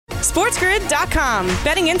SportsGrid.com.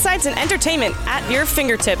 Betting insights and entertainment at your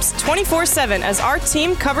fingertips 24/7 as our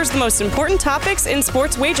team covers the most important topics in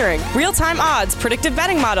sports wagering. Real-time odds, predictive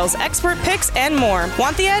betting models, expert picks, and more.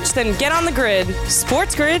 Want the edge? Then get on the grid.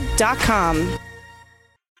 SportsGrid.com.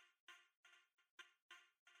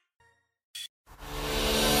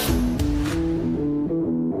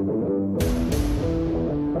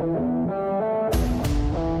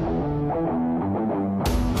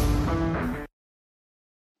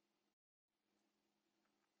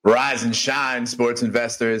 Rise and shine, sports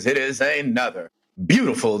investors. It is another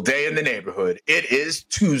beautiful day in the neighborhood. It is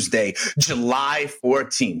Tuesday, July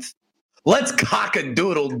 14th. Let's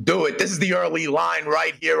cock-a-doodle do it. This is the early line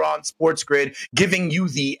right here on Sports Grid, giving you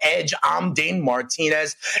the edge. I'm Dane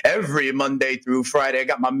Martinez. Every Monday through Friday, I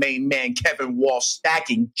got my main man, Kevin Walsh,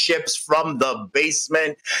 stacking chips from the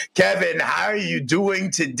basement. Kevin, how are you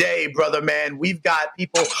doing today, brother man? We've got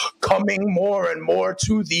people coming more and more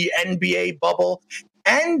to the NBA bubble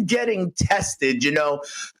and getting tested. You know,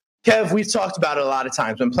 Kev, we've talked about it a lot of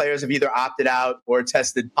times when players have either opted out or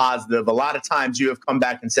tested positive. A lot of times you have come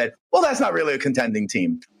back and said, well, that's not really a contending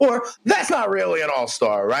team, or that's not really an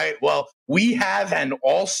all-star, right? Well, we have an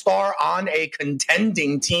all-star on a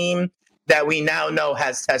contending team that we now know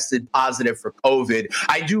has tested positive for COVID.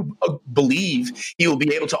 I do believe he will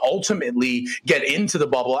be able to ultimately get into the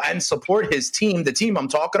bubble and support his team. The team I'm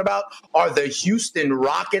talking about are the Houston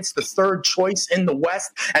Rockets, the third choice in the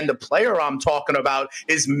West. And the player I'm talking about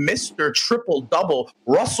is Mr. Triple-Double.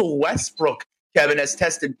 Russell Westbrook, Kevin, has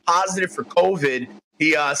tested positive for COVID.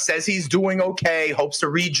 He says he's doing okay, hopes to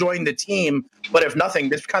rejoin the team. But if nothing,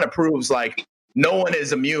 this kind of proves like no one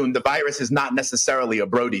is immune. The virus is not necessarily a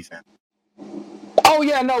Brody fan. Oh,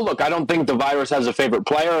 yeah, no, look, I don't think the virus has a favorite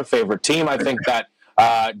player, a favorite team. I think that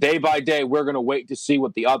day by day, we're going to wait to see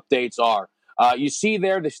what the updates are. You see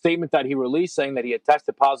there the statement that he released saying that he had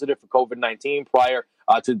tested positive for COVID-19 prior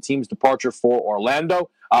to the team's departure for Orlando.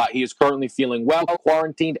 He is currently feeling well,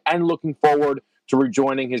 quarantined, and looking forward to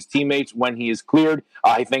rejoining his teammates when he is cleared.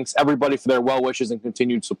 He thanks everybody for their well wishes and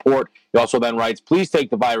continued support. He also then writes, please take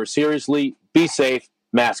the virus seriously, be safe,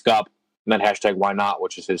 mask up. And then hashtag why not,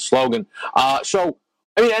 which is his slogan. So,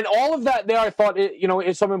 I mean, and all of that there, I thought,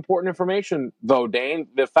 is some important information, though, Dane.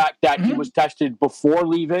 The fact that he was tested before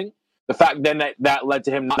leaving, the fact then that led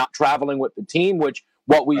to him not traveling with the team, which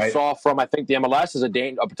what we saw from, I think, the MLS is a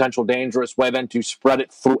potential dangerous way then to spread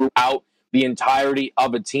it throughout the entirety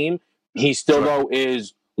of a team. He still, though,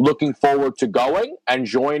 is looking forward to going and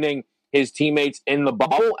joining his teammates in the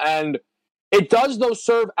bubble. And it does, though,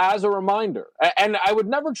 serve as a reminder. And I would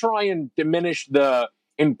never try and diminish the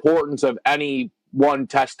importance of anyone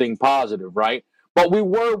testing positive, right? But we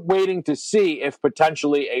were waiting to see if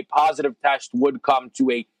potentially a positive test would come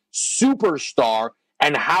to a superstar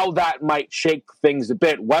and how that might shake things a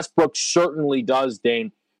bit. Westbrook certainly does,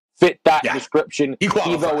 Dane, fit that description. He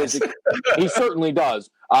certainly does.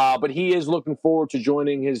 But he is looking forward to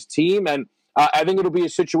joining his team. And I think it'll be a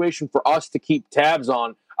situation for us to keep tabs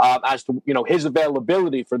on as to his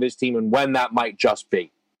availability for this team and when that might just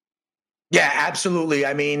be. Yeah, absolutely.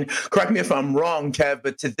 I mean, correct me if I'm wrong, Kev,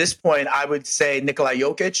 but to this point, I would say Nikola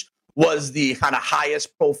Jokic was the kind of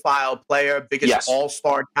highest profile player, biggest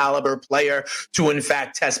all-star caliber player to, in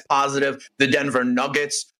fact, test positive. The Denver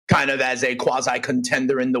Nuggets kind of as a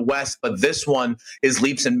quasi-contender in the West, but this one is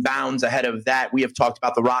leaps and bounds ahead of that. We have talked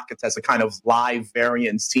about the Rockets as a kind of live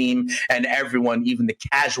variance team, and everyone, even the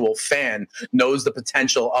casual fan, knows the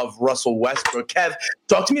potential of Russell Westbrook. Kev,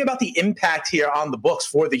 talk to me about the impact here on the books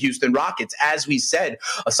for the Houston Rockets. As we said,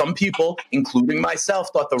 some people, including myself,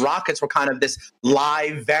 thought the Rockets were kind of this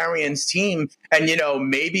live variance team, and,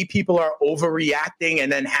 maybe people are overreacting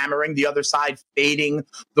and then hammering the other side, fading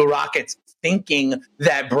the Rockets, thinking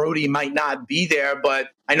that Brody might not be there, but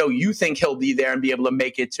I know you think he'll be there and be able to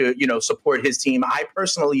make it to, support his team. I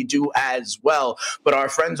personally do as well. But our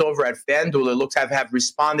friends over at FanDuel, it looks have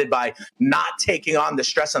responded by not taking on the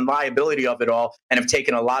stress and liability of it all and have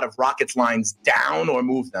taken a lot of Rockets lines down or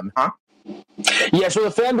moved them, huh? Yeah, so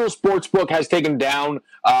the FanDuel Sportsbook has taken down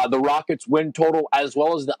the Rockets' win total as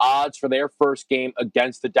well as the odds for their first game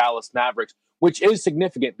against the Dallas Mavericks, which is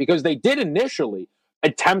significant because they did initially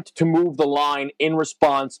attempt to move the line in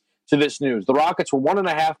response to this news. The Rockets were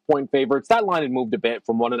 1.5-point favorites. That line had moved a bit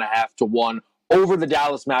from 1.5 to 1 over the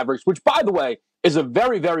Dallas Mavericks, which, by the way, is a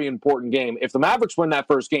very, very important game. If the Mavericks win that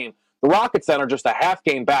first game, the Rockets then are just a half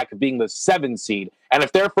game back of being the 7 seed. And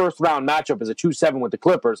if their first round matchup is a 2-7 with the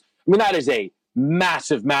Clippers, I mean, that is a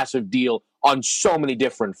massive, massive deal on so many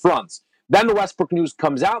different fronts. Then the Westbrook news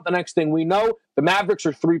comes out. The next thing we know, the Mavericks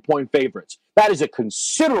are 3-point favorites. That is a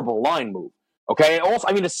considerable line move. Okay. Also,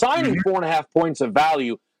 I mean, assigning 4.5 points of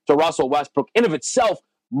value to Russell Westbrook in of itself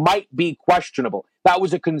might be questionable. That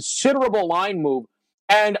was a considerable line move.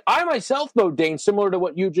 And I myself, though, Dane, similar to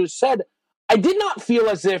what you just said, I did not feel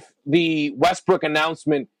as if the Westbrook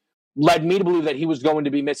announcement led me to believe that he was going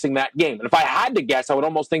to be missing that game. And if I had to guess, I would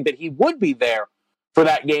almost think that he would be there for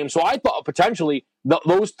that game. So I thought potentially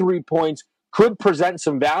those 3 points could present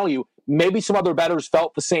some value. Maybe some other bettors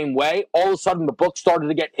felt the same way. All of a sudden, the book started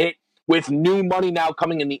to get hit with new money now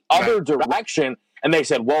coming in the other direction. And they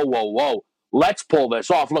said, whoa, let's pull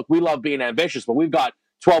this off. Look, we love being ambitious, but we've got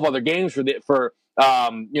 12 other games for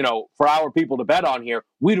our people to bet on here.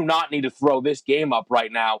 We do not need to throw this game up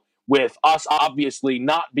right now with us obviously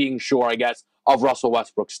not being sure, I guess, of Russell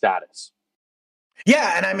Westbrook's status.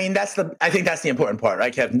 Yeah, and I mean, I think that's the important part,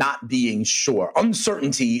 right, Kev? Not being sure.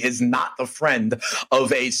 Uncertainty is not the friend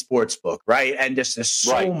of a sports book, right? And just there's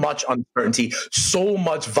so much uncertainty, so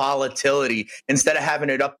much volatility. Instead of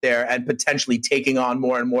having it up there and potentially taking on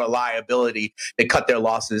more and more liability, they cut their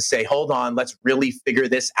losses, say, hold on, let's really figure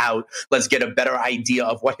this out. Let's get a better idea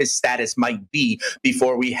of what his status might be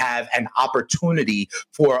before we have an opportunity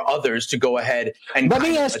for others to go ahead and... Let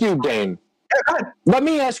me ask you, Dane. Let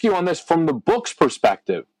me ask you on this from the book's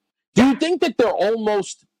perspective. Do you think that they're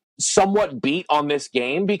almost somewhat beat on this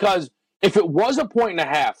game? Because if it was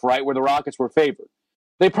 1.5, right, where the Rockets were favored,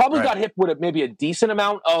 they probably got hit with maybe a decent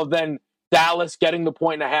amount of then Dallas getting the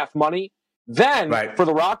 1.5 money. Then for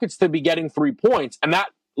the Rockets to be getting 3 points and that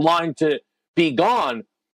line to be gone,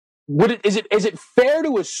 is it fair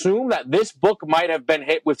to assume that this book might have been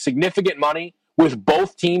hit with significant money with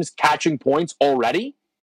both teams catching points already?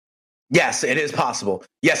 Yes, it is possible.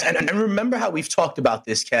 Yes, and remember how we've talked about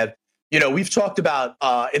this, Kev. You know, we've talked about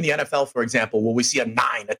in the NFL, for example, where we see a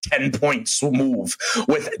 10-point move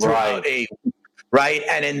throughout a right?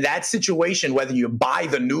 And in that situation, whether you buy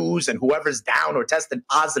the news and whoever's down or tested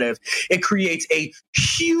positive, it creates a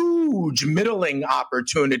huge middling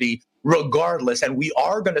opportunity regardless. And we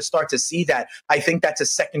are going to start to see that. I think that's a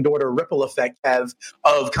second order ripple effect, Kev,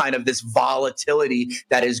 of kind of this volatility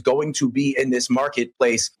that is going to be in this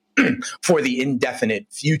marketplace for the indefinite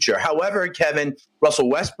future. However, Kevin, Russell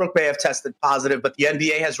Westbrook may have tested positive, but the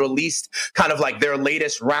NBA has released kind of like their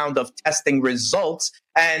latest round of testing results.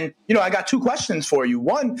 And, you know, I got 2 questions for you.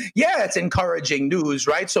 One, yeah, it's encouraging news,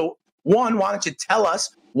 right? So one, why don't you tell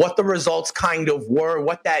us what the results kind of were,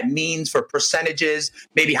 what that means for percentages,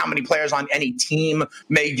 maybe how many players on any team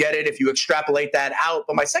may get it if you extrapolate that out.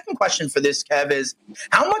 But my second question for this, Kev, is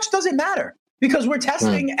how much does it matter? Because we're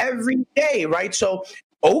testing every day, right? So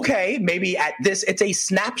okay, maybe at this, it's a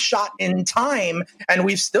snapshot in time, and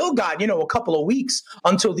we've still got, you know, a couple of weeks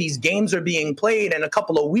until these games are being played, and a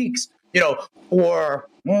couple of weeks, you know, for,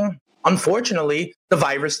 unfortunately, the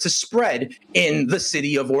virus to spread in the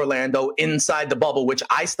city of Orlando inside the bubble, which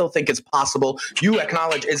I still think is possible. You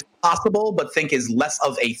acknowledge is possible, but think is less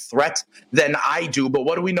of a threat than I do. But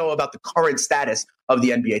what do we know about the current status of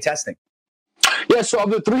the NBA testing? Yeah, so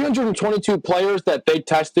of the 322 players that they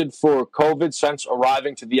tested for COVID since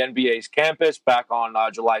arriving to the NBA's campus back on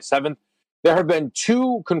July 7th, there have been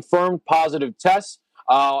 2 confirmed positive tests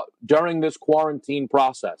during this quarantine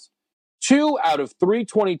process. 2 out of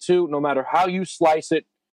 322, no matter how you slice it,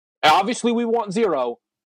 obviously we want 0.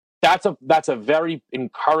 That's a very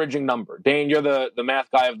encouraging number. Dane, you're the math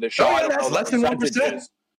guy of the show. Oh, yeah, that's less than 1%.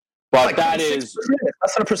 But like that is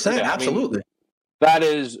less than 1%, yeah, absolutely. I mean, that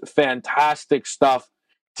is fantastic stuff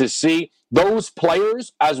to see. Those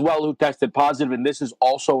players as well who tested positive, and this is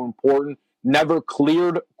also important, never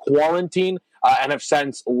cleared quarantine and have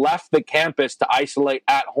since left the campus to isolate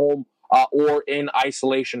at home or in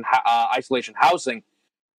isolation housing.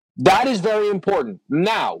 That is very important.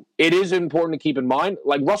 Now, it is important to keep in mind,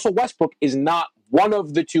 like Russell Westbrook is not one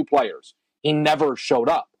of the 2 players. He never showed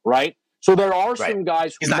up, right? So there are some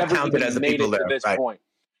guys who never even made it to this point.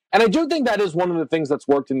 And I do think that is one of the things that's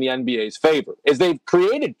worked in the NBA's favor, is they've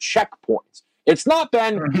created checkpoints. It's not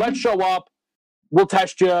been, let's show up, we'll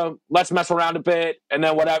test you, let's mess around a bit, and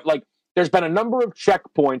then whatever. Like, there's been a number of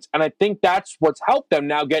checkpoints, and I think that's what's helped them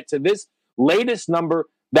now get to this latest number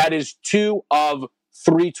that is 2 of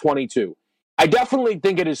 322. I definitely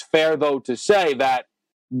think it is fair, though, to say that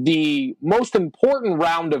the most important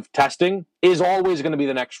round of testing is always going to be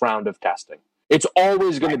the next round of testing. It's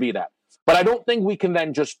always going to be that. But I don't think we can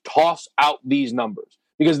then just toss out these numbers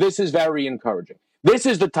because this is very encouraging. This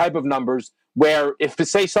is the type of numbers where if, to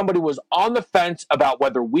say, somebody was on the fence about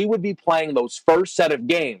whether we would be playing those first set of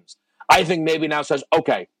games, I think maybe now says,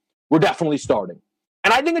 okay, we're definitely starting.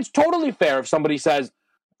 And I think it's totally fair if somebody says,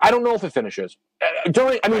 I don't know if it finishes.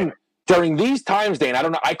 During these times, Dane, I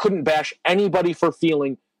don't know. I couldn't bash anybody for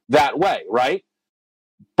feeling that way, right?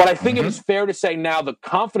 But I think it is fair to say now the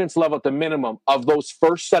confidence level at the minimum of those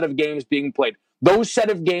first set of games being played, those set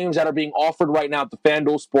of games that are being offered right now at the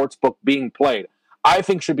FanDuel Sportsbook being played, I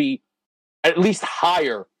think should be at least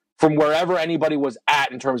higher from wherever anybody was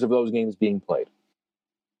at in terms of those games being played.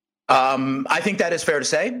 I think that is fair to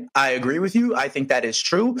say. I agree with you. I think that is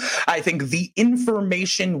true. I think the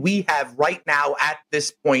information we have right now at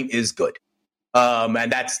this point is good.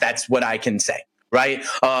 And that's what I can say, right?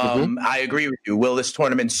 I agree with you. Will this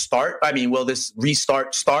tournament start? I mean, will this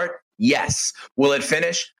restart start? Yes. Will it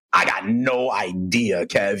finish? I got no idea,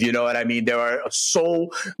 Kev. You know what I mean? There are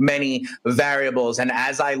so many variables. And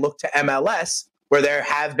as I look to MLS, where there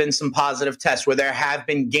have been some positive tests, where there have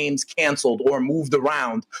been games canceled or moved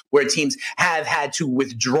around, where teams have had to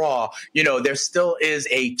withdraw, there still is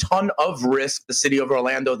a ton of risk. The city of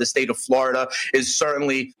Orlando, the state of Florida is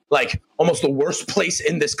certainly like almost the worst place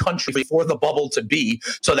in this country for the bubble to be.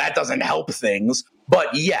 So that doesn't help things.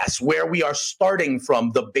 But yes, where we are starting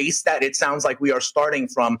from, the base that it sounds like we are starting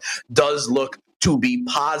from does look to be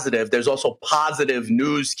positive. There's also positive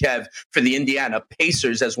news, Kev, for the Indiana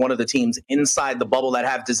Pacers as one of the teams inside the bubble that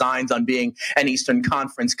have designs on being an Eastern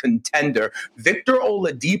Conference contender. Victor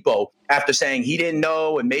Oladipo, after saying he didn't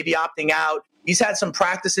know and maybe opting out, he's had some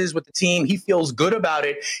practices with the team. He feels good about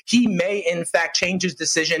it. He may, in fact, change his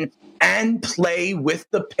decision and play with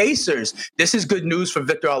the Pacers. This is good news for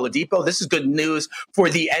Victor Oladipo. This is good news for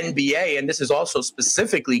the NBA. And this is also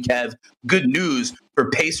specifically, Kev, good news for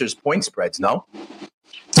Pacers point spreads, no?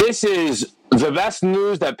 This is the best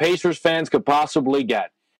news that Pacers fans could possibly get.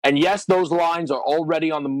 And yes, those lines are already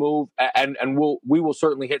on the move, and we will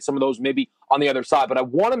certainly hit some of those maybe on the other side. But I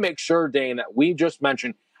want to make sure, Dane, that we just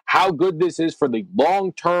mentioned how good this is for the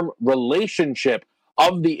long-term relationship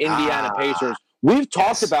of the Indiana Pacers. We've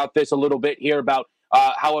talked about this a little bit here about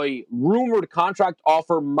how a rumored contract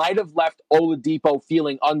offer might have left Oladipo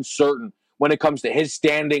feeling uncertain when it comes to his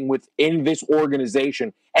standing within this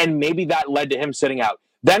organization, and maybe that led to him sitting out.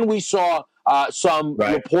 Then we saw some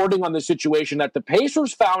reporting on the situation that the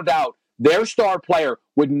Pacers found out their star player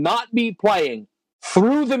would not be playing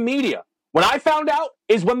through the media. When I found out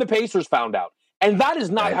is when the Pacers found out. And that is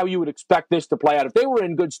not how you would expect this to play out. If they were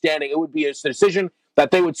in good standing, it would be a decision that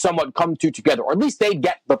they would somewhat come to together, or at least they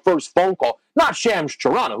get the first phone call. Not Shams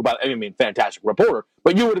Charania, who, fantastic reporter,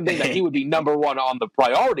 but you wouldn't think that he would be number one on the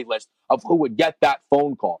priority list of who would get that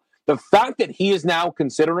phone call. The fact that he is now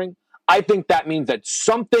considering, I think that means that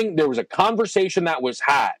there was a conversation that was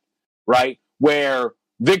had, right, where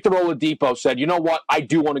Victor Oladipo said, you know what, I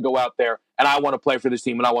do want to go out there and I want to play for this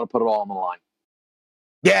team and I want to put it all on the line.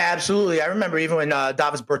 Yeah, absolutely. I remember even when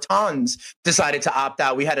Davis Bertans decided to opt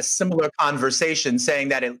out, we had a similar conversation saying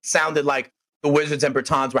that it sounded like the Wizards and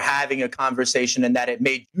Bertans were having a conversation and that it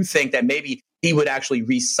made you think that maybe he would actually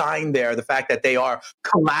re-sign there. The fact that they are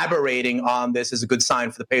collaborating on this is a good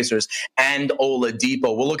sign for the Pacers and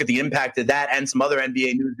Oladipo. We'll look at the impact of that and some other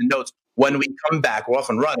NBA news and notes when we come back. We're off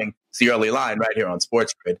and running. It's the early line right here on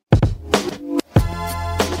Sports Grid.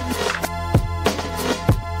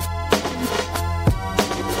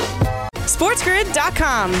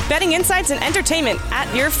 SportsGrid.com. Betting insights and entertainment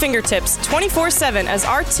at your fingertips 24/7 as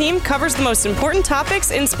our team covers the most important topics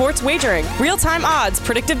in sports wagering. Real-time odds,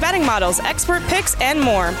 predictive betting models, expert picks, and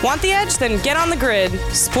more. Want the edge? Then get on the grid.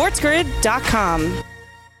 SportsGrid.com.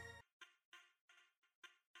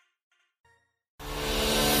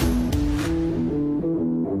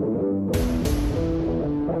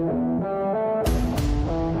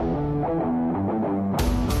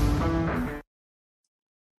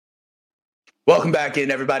 Welcome back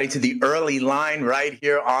in, everybody, to the early line right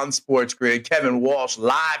here on Sports Grid. Kevin Walsh,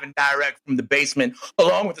 live and direct from the basement,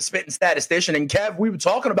 along with the spitting statistician. And Kev, we were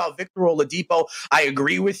talking about Victor Oladipo. I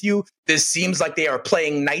agree with you. This seems like they are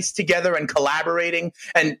playing nice together and collaborating.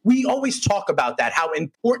 And we always talk about that, how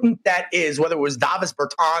important that is, whether it was Davis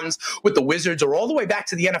Bertans with the Wizards or all the way back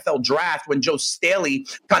to the NFL draft when Joe Staley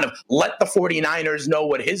kind of let the 49ers know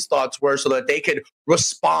what his thoughts were so that they could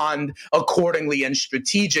respond accordingly and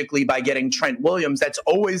strategically by getting Trent Williams. That's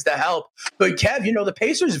always the help. But Kev, the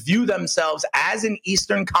Pacers view themselves as an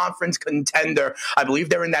Eastern Conference contender. I believe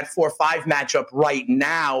they're in that 4-5 matchup right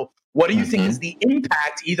now. What do you think is the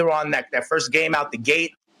impact either on that first game out the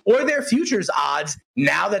gate or their futures odds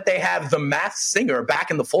now that they have the Masked Singer back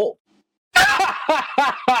in the fold?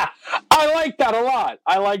 I like that a lot.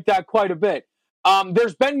 I like that quite a bit.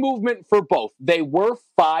 There's been movement for both. They were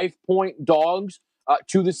 5-point dogs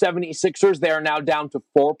to the 76ers. They are now down to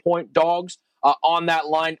 4-point dogs on that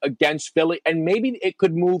line against Philly. And maybe it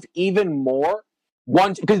could move even more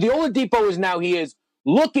once, because the Oladipo he is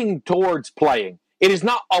looking towards playing. It is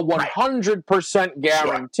not a 100%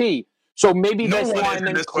 guarantee. So maybe No this one is line in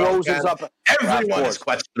then this world, closes Kev. up. Everyone is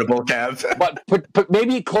questionable, Kev. but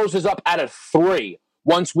maybe it closes up at a 3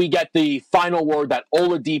 once we get the final word that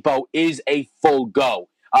Oladipo is a full go.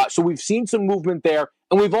 So we've seen some movement there,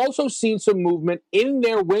 and we've also seen some movement in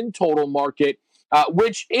their win total market,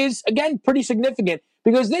 which is, again, pretty significant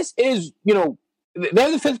because this is, they're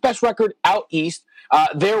the 5th best record out east.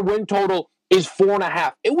 Their win total is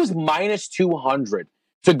 4.5. It was minus 200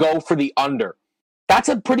 to go for the under. That's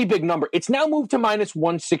a pretty big number. It's now moved to minus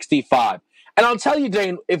 165. And I'll tell you,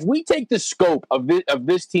 Dane, if we take the scope of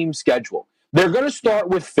this team's schedule, they're going to start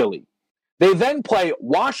with Philly. They then play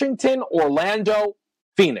Washington, Orlando,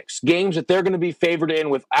 Phoenix, games that they're going to be favored in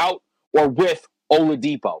without or with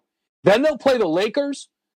Oladipo. Then they'll play the Lakers.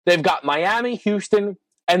 They've got Miami, Houston,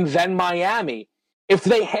 and then Miami. If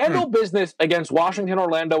they handle business against Washington,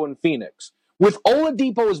 Orlando, and Phoenix, with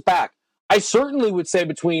Oladipo is back, I certainly would say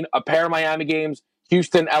between a pair of Miami games,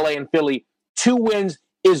 Houston, LA, and Philly, 2 wins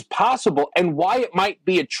is possible. And why it might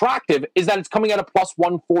be attractive is that it's coming at a plus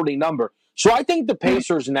 140 number. So I think the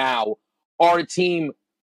Pacers now are a team,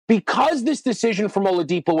 because this decision from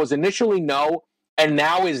Oladipo was initially no and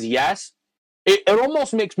now is yes, it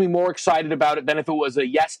almost makes me more excited about it than if it was a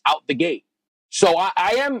yes out the gate. So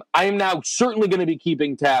I am now certainly going to be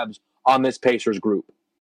keeping tabs on this Pacers group.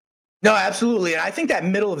 No, absolutely. And I think that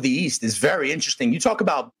middle of the East is very interesting. You talk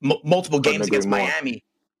about multiple games against Miami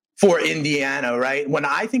for Indiana, right? When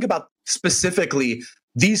I think about specifically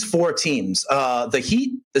these 4 teams, the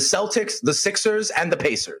Heat, the Celtics, the Sixers, and the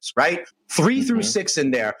Pacers, right? 3 through 6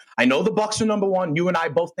 in there. I know the Bucks are number 1. You and I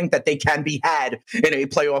both think that they can be had in a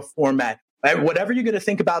playoff format. Whatever you're going to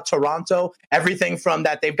think about Toronto, everything from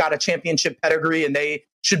that they've got a championship pedigree and they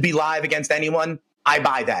should be live against anyone, I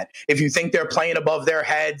buy that. If you think they're playing above their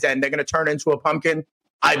heads and they're going to turn into a pumpkin,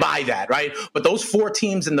 I buy that, right? But those 4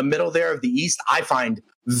 teams in the middle there of the East, I find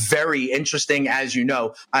very interesting. As you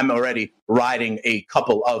know, I'm already riding a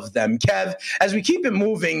couple of them. Kev, as we keep it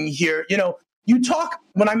moving here, you talk,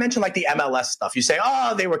 when I mention like the MLS stuff, you say,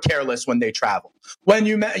 oh, they were careless when they travel, when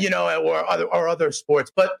or other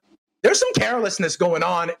sports. But there's some carelessness going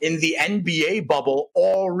on in the NBA bubble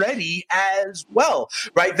already as well,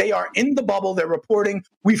 right? They are in the bubble. They're reporting.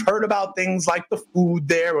 We've heard about things like the food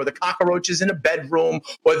there or the cockroaches in a bedroom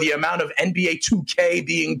or the amount of NBA 2K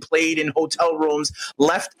being played in hotel rooms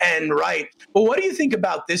left and right. But what do you think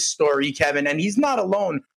about this story, Kevin? And he's not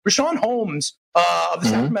alone. Richaun Holmes of the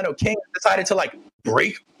Sacramento Kings decided to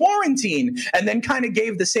break quarantine and then kind of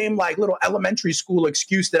gave the same little elementary school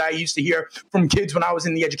excuse that I used to hear from kids when I was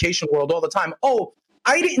in the education world all the time. Oh,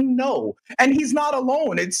 I didn't know. And he's not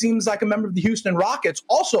alone. It seems like a member of the Houston Rockets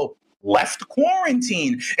also left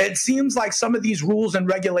quarantine. It seems like some of these rules and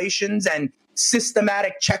regulations and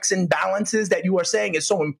systematic checks and balances that you are saying is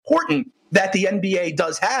so important that the NBA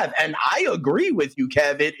does have. And I agree with you,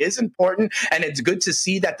 Kev. It is important, and it's good to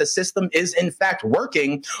see that the system is, in fact,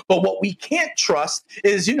 working. But what we can't trust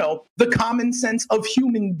is, the common sense of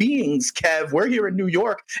human beings, Kev. We're here in New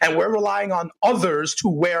York, and we're relying on others to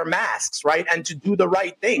wear masks, right, and to do the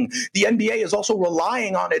right thing. The NBA is also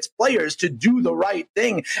relying on its players to do the right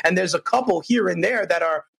thing. And there's a couple here and there that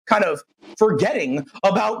are kind of forgetting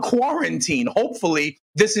about quarantine. Hopefully,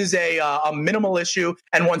 this is a minimal issue.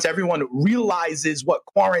 And once everyone realizes what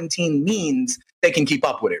quarantine means, they can keep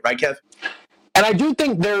up with it. Right, Kev? And I do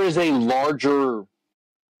think there is a larger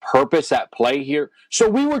purpose at play here. So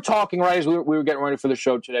we were talking, right, as we were getting ready for the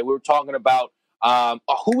show today, we were talking about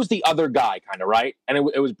who was the other guy, kind of, right? And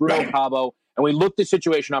it was Bruno Cabo. And we looked the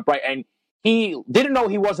situation up, right? And he didn't know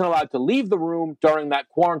he wasn't allowed to leave the room during that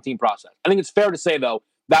quarantine process. I think it's fair to say, though,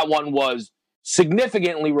 that one was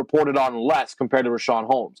significantly reported on less compared to Richaun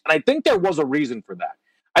Holmes. And I think there was a reason for that.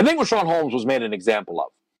 I think Richaun Holmes was made an example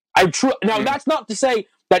of. Now, that's not to say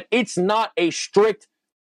that it's not a strict,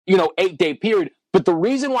 8-day period. But the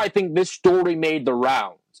reason why I think this story made the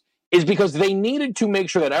rounds is because they needed to make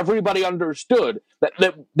sure that everybody understood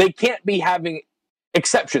that they can't be having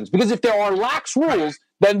exceptions. Because if there are lax rules,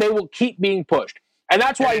 then they will keep being pushed. And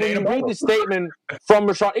that's why when you read the statement from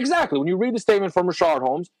Richaun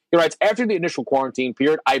Holmes, he writes, after the initial quarantine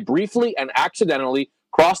period, I briefly and accidentally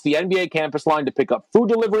crossed the NBA campus line to pick up food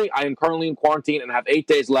delivery. I am currently in quarantine and have 8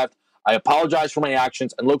 days left. I apologize for my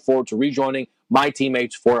actions and look forward to rejoining my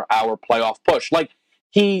teammates for our playoff push.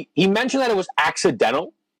 He mentioned that it was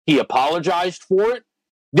accidental. He apologized for it.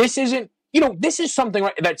 This isn't, this is something,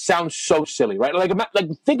 right, that sounds so silly, right?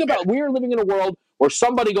 Think about, we are living in a world where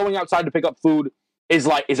somebody going outside to pick up food is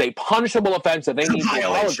a punishable offense that they need to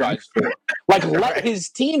apologize for. Let his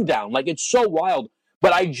team down. It's so wild.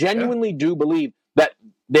 But I genuinely do believe that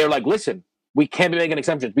they're listen, we can't be making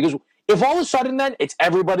exceptions. Because if all of a sudden then it's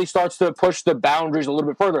everybody starts to push the boundaries a little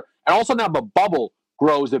bit further, and also now the bubble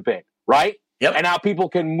grows a bit, right? Yep. And now people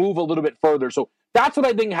can move a little bit further. So that's what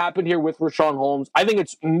I think happened here with Richaun Holmes. I think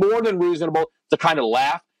it's more than reasonable to kind of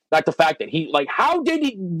laugh at the fact that how did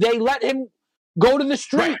they let him go to the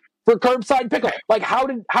street for curbside pickup? Like, how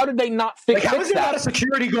did they not fix how is there that? not a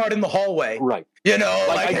security guard in the hallway? Right.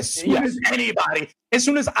 As soon as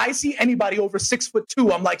soon as I see anybody over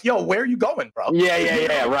 6'2", I'm like, yo, where are you going, bro?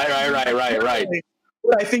 Yeah. Right.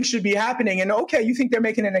 What I think should be happening. And okay, you think they're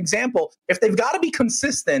making an example. If they've got to be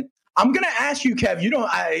consistent, I'm going to ask you, Kev,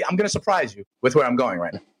 I'm going to surprise you with where I'm going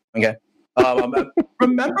right now. Okay.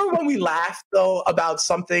 Remember when we laughed, though, about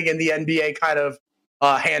something in the NBA kind of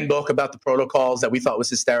handbook about the protocols that we thought was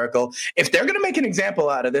hysterical? If they're going to make an example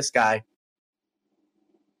out of this guy,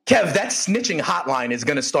 Kev, that snitching hotline is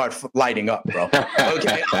going to start lighting up, bro.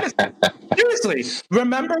 Okay. Seriously,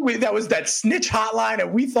 remember that was that snitch hotline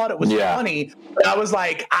and we thought it was funny. But I was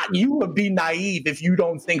like, you would be naive if you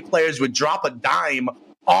don't think players would drop a dime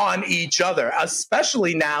on each other,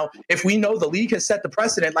 especially now if we know the league has set the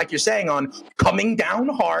precedent, like you're saying, on coming down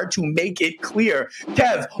hard to make it clear.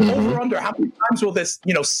 Kev, over under, how many times will this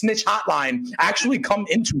snitch hotline actually come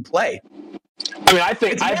into play? I mean, I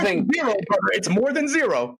think zero, brother. It's more than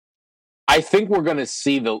zero. I think we're going to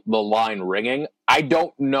see the line ringing. I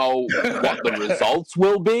don't know what the results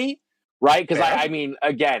will be, right? Because I mean,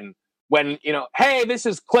 again, when hey, this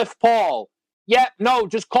is Cliff Paul. Yeah, no,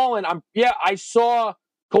 just calling. I saw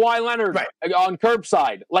Kawhi Leonard on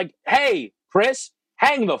curbside. Like, hey, Chris,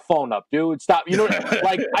 hang the phone up, dude. Stop.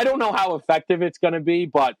 I don't know how effective it's going to be,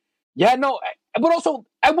 but but also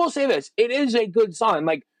I will say this. It is a good sign.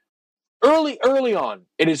 Like, early on,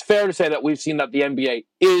 it is fair to say that we've seen that the NBA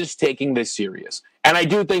is taking this serious. And I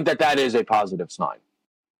do think that is a positive sign.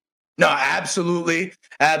 No, absolutely.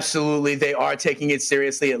 Absolutely. They are taking it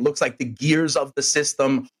seriously. It looks like the gears of the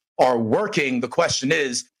system are working. The question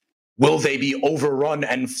is, will they be overrun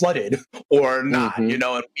and flooded or not? And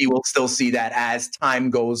we will still see that as time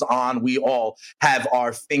goes on. We all have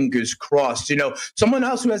our fingers crossed. Someone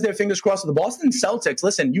else who has their fingers crossed, the Boston Celtics.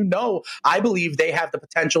 Listen, I believe they have the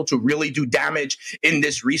potential to really do damage in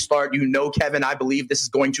this restart. Kevin, I believe this is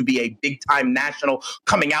going to be a big-time national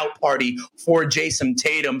coming out party for Jason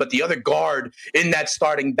Tatum. But the other guard in that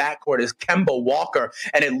starting backcourt is Kemba Walker.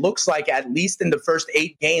 And it looks like at least in the first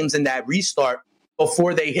 8 games in that restart,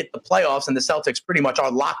 before they hit the playoffs, and the Celtics pretty much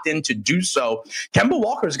are locked in to do so, Kemba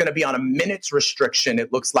Walker is going to be on a minutes restriction,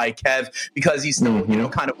 it looks like, Kev, because he's still,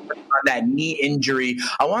 kind of working on that knee injury.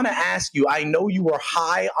 I want to ask you, I know you were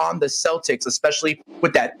high on the Celtics, especially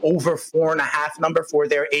with that over 4.5 number for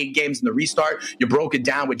their 8 games in the restart. You broke it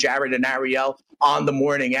down with Jared and Ariel on the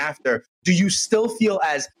morning after. Do you still feel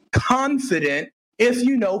as confident if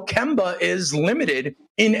Kemba is limited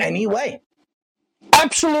in any way?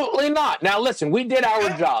 Absolutely not. Now, listen, we did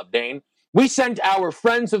our job, Dane. We sent our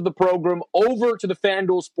friends of the program over to the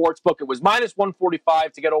FanDuel Sportsbook. It was minus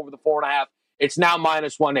 145 to get over the 4.5. It's now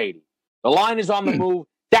minus 180. The line is on the move.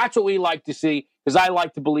 That's what we like to see, because I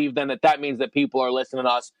like to believe then that means that people are listening to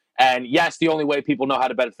us. And yes, the only way people know how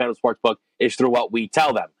to bet at FanDuel Sportsbook is through what we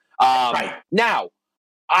tell them. Now,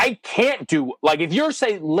 I can't do, if you're,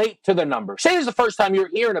 say, late to the number, say this is the first time you're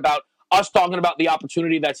hearing about us talking about the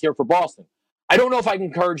opportunity that's here for Boston. I don't know if I can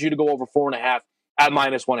encourage you to go over 4.5 at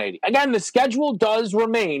minus 180. Again, the schedule does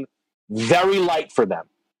remain very light for them.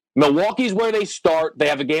 Milwaukee's where they start. They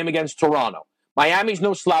have a game against Toronto. Miami's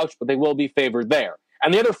no slouch, but they will be favored there.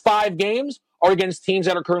 And the other 5 games are against teams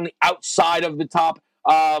that are currently outside of the top,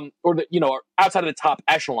 outside of the top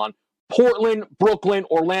echelon. Portland, Brooklyn,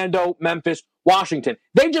 Orlando, Memphis, Washington.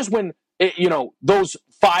 They just win, those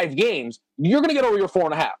 5 games. You're going to get over your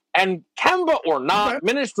 4.5. And Kemba or not,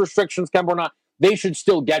 minutes restrictions, Kemba or not, they should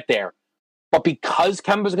still get there. But because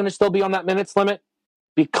Kemba's going to still be on that minutes limit,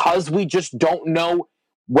 because we just don't know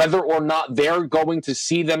whether or not they're going to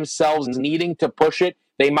see themselves needing to push it,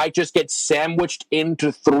 they might just get sandwiched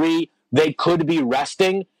into 3. They could be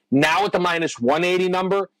resting. Now at the minus 180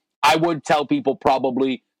 number, I would tell people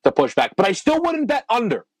probably to push back. But I still wouldn't bet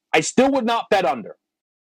under. I still would not bet under.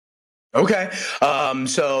 Okay.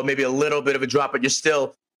 So maybe a little bit of a drop, but you're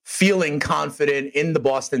still feeling confident in the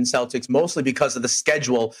Boston Celtics, mostly because of the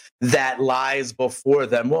schedule that lies before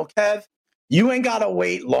them. Well, Kev, you ain't got to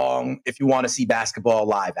wait long if you want to see basketball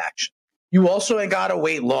live action. You also ain't got to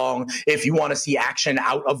wait long if you want to see action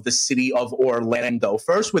out of the city of Orlando.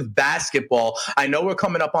 First, with basketball, I know we're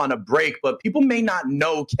coming up on a break, but people may not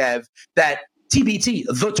know, Kev, that TBT,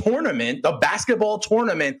 the tournament, the basketball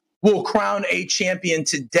tournament, will crown a champion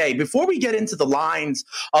today. Before we get into the lines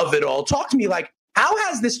of it all, talk to me How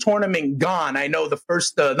has this tournament gone? I know the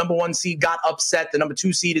first, number 1 seed got upset. The number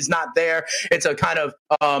 2 seed is not there. It's a kind of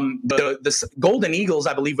the Golden Eagles,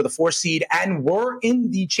 I believe, were the 4 seed and were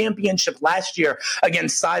in the championship last year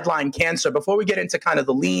against Sideline Cancer. Before we get into kind of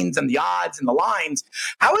the leans and the odds and the lines,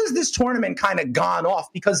 how has this tournament kind of gone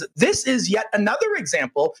off? Because this is yet another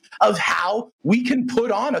example of how we can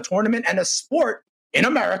put on a tournament and a sport in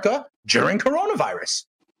America during coronavirus.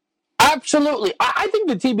 Absolutely. I think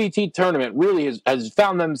the TBT tournament really has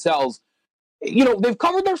found themselves, they've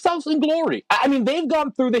covered themselves in glory. I mean, they've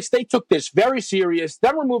gone through this. They took this very serious.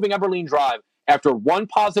 Them removing Everleen Drive after one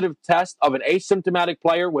positive test of an asymptomatic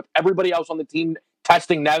player with everybody else on the team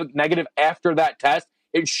testing negative after that test.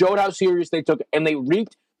 It showed how serious they took it, and they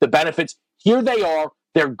reaped the benefits. Here they are.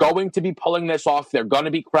 They're going to be pulling this off. They're going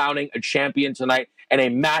to be crowning a champion tonight, and a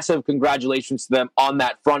massive congratulations to them on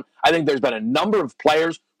that front. I think there's been a number of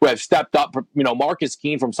players who have stepped up. Marcus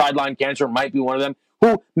Keene from Sideline Cancer might be one of them,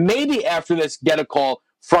 who maybe after this get a call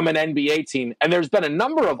from an NBA team. And there's been a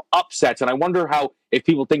number of upsets, and I wonder if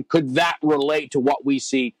people think, could that relate to what we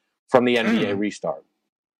see from the NBA restart?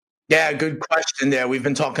 Yeah, good question there. We've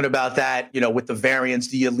been talking about that, with the variance.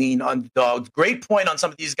 Do you lean underdogs? Great point on some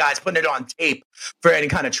of these guys putting it on tape for any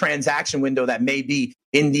kind of transaction window that may be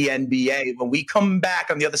in the NBA. When we come back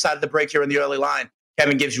on the other side of the break here in the early line,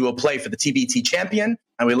 Kevin gives you a play for the TBT champion,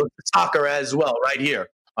 and we look at soccer as well right here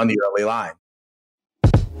on the early line.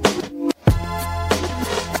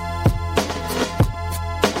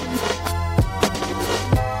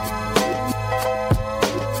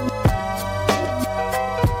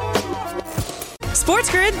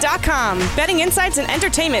 SportsGrid.com. Betting insights and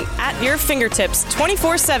entertainment at your fingertips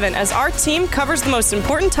 24/7 as our team covers the most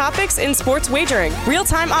important topics in sports wagering.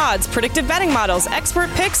 Real-time odds, predictive betting models, expert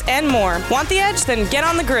picks, and more. Want the edge? Then get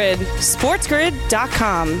on the grid.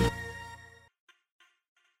 SportsGrid.com.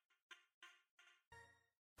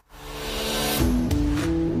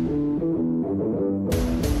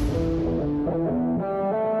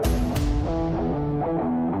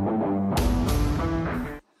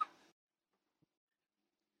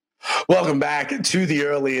 Welcome back to the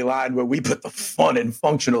early line where we put the fun and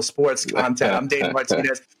functional sports content. I'm Dave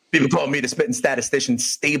Martinez. People call me the spitting statistician,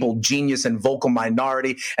 stable genius, and vocal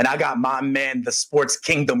minority. And I got my man, the sports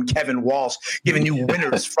kingdom, Kevin Walsh, giving you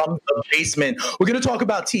winners from the basement. We're going to talk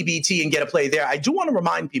about TBT and get a play there. I do want to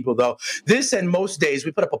remind people, though, this and most days,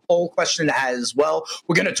 we put up a poll question as well.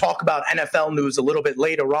 We're going to talk about NFL news a little bit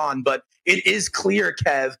later on, but it is clear,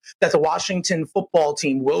 Kev, that the Washington football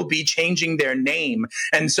team will be changing their name.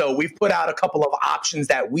 And so we've put out a couple of options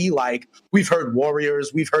that we like. We've heard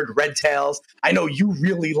Warriors. We've heard Red Tails. I know you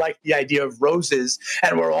really like the idea of Roses.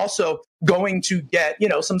 And we're also going to get,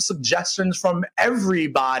 some suggestions from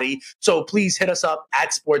everybody. So please hit us up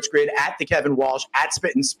at SportsGrid, at the Kevin Walsh, at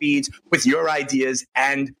Spittin' Speeds with your ideas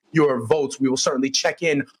and your votes. We will certainly check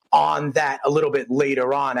in on that a little bit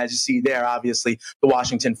later on. As you see there, obviously, the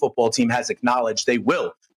Washington football team has acknowledged they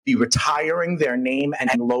will be retiring their name and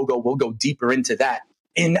logo. We'll go deeper into that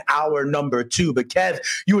in hour number 2. But Kev,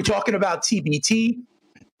 you were talking about TBT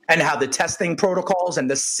and how the testing protocols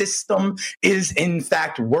and the system is, in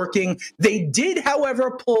fact, working. They did,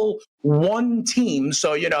 however, pull one team.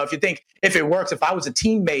 So, if you think if it works, if I was a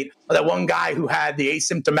teammate of that one guy who had the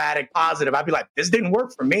asymptomatic positive, I'd be like, this didn't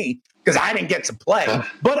work for me because I didn't get to play.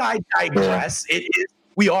 But I digress.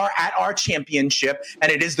 We are at our championship,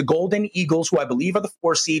 and it is the Golden Eagles, who I believe are the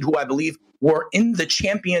 4 seed, who I believe were in the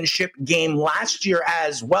championship game last year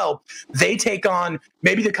as well. They take on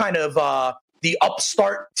maybe the kind of the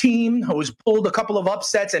upstart team who's pulled a couple of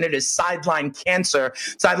upsets, and it is Sideline Cancer.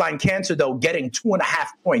 Sideline Cancer, though, getting 2.5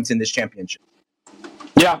 points in this championship.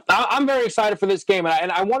 Yeah, I'm very excited for this game,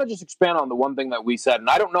 and I want to just expand on the one thing that we said, and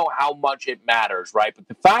I don't know how much it matters, right? But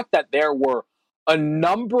the fact that there were a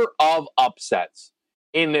number of upsets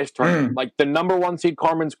in this tournament, like the number 1 seed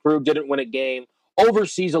Carmen's Crew didn't win a game,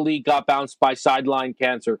 Overseas Elite got bounced by Sideline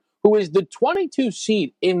Cancer, who is the 22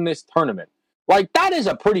 seed in this tournament. Like, that is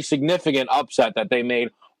a pretty significant upset that they made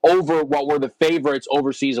over what were the favorites,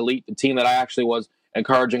 Overseas Elite, the team that I actually was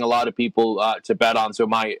encouraging a lot of people to bet on. So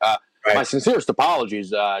my sincerest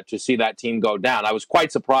apologies to see that team go down. I was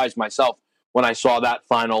quite surprised myself when I saw that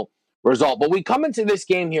final result. But we come into this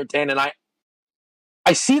game here, Tan, and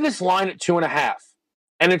I see this line at 2.5.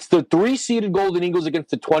 And it's the 3-seeded Golden Eagles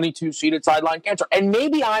against the 22-seeded Sideline Cancer. And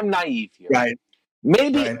maybe I'm naive here. Right.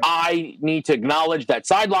 Maybe I need to acknowledge that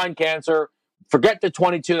Sideline Cancer, forget the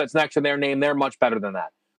 22 that's next to their name, they're much better than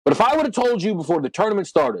that. But if I would have told you before the tournament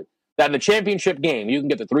started that in the championship game, you can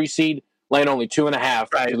get the 3 seed laying only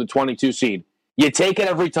 2.5 to the 22 seed, you take it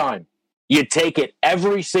every time. You take it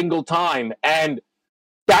every single time. And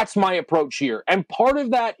That's my approach here. And part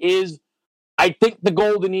of that is I think the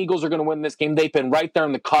Golden Eagles are going to win this game. They've been right there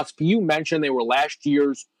on the cusp. You mentioned they were last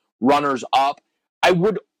year's runners-up. I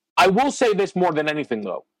will say this more than anything,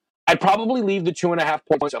 though. I'd probably leave the 2.5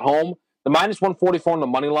 points at home. The minus 144 on the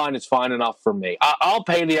money line is fine enough for me. I'll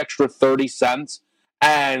pay the extra 30 cents,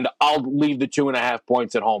 and I'll leave the 2.5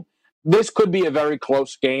 points at home. This could be a very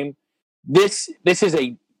close game. This is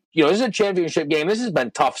a championship game. This has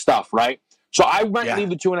been tough stuff, right? So I might leave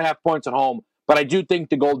the 2.5 points at home, but I do think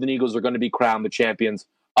the Golden Eagles are going to be crowned the champions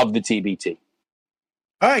of the TBT.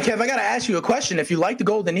 All right, Kev, I got to ask you a question. If you like the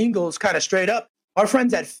Golden Eagles kind of straight up, our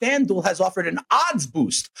friends at FanDuel has offered an odds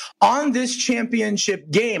boost on this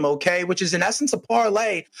championship game, okay, which is in essence a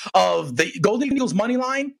parlay of the Golden Eagles money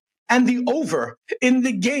line and the over in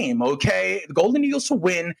the game, okay? The Golden Eagles to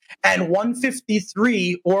win and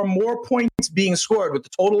 153 or more points being scored, with the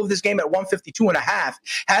total of this game at 152.5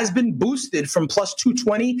 has been boosted from plus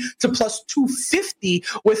 220 to plus 250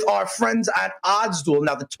 with our friends at OddsDuel.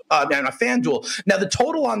 Now, FanDuel. Now, the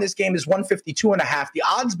total on this game is 152.5. The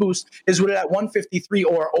odds boost is at 153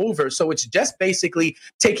 or over, so it's just basically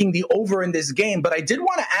taking the over in this game. But I did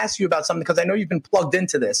want to ask you about something because I know you've been plugged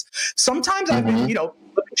into this. Sometimes I've been,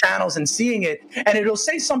 looking channels and seeing it, and it'll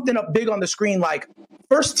say something up big on the screen like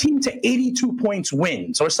first team to 82 points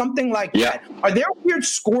wins or something like that. Are there weird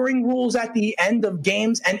scoring rules at the end of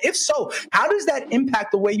games? And if so, how does that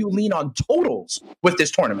impact the way you lean on totals with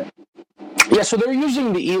this tournament? Yeah, so they're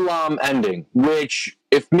using the Elam ending, which,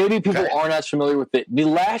 if maybe people aren't as familiar with it, the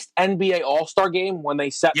last NBA All-Star game when they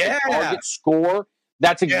set the target score,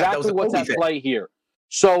 that's exactly what's at play here.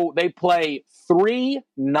 So they play 3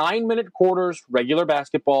 9-minute quarters, regular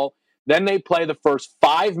basketball. Then they play the first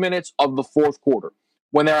 5 minutes of the fourth quarter.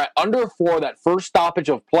 When they're at under 4, that first stoppage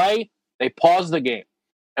of play, they pause the game.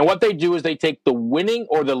 And what they do is they take the winning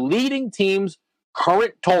or the leading team's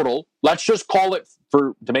current total. Let's just call it,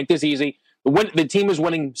 to make this easy, the team is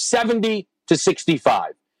winning 70 to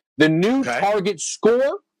 65. The new target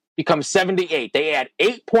score becomes 78. They add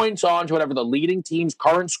 8 points on to whatever the leading team's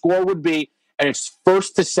current score would be, and it's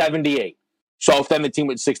first to 78. So if then the team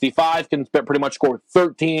with 65 can pretty much score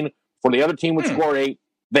 13, for the other team would score 8,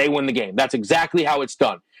 they win the game. That's exactly how it's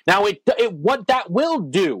done. Now, what that will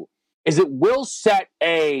do is it will set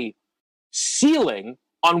a ceiling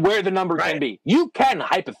on where the number can be. You can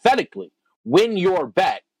hypothetically win your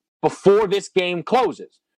bet before this game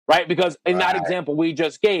closes, right? Because in that example we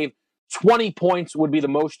just gave, 20 points would be the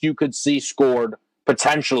most you could see scored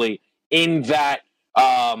potentially in that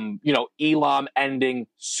Elam ending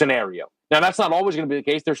scenario. Now, that's not always going to be the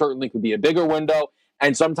case. There certainly could be a bigger window,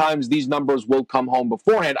 and sometimes these numbers will come home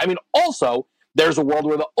beforehand. I mean, also, there's a world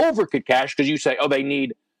where the over could cash because you say, they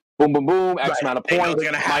need boom, boom, boom, X amount of points.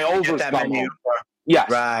 My over's come home. Yes.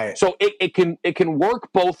 Right. So it can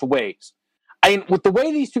work both ways. I mean, with the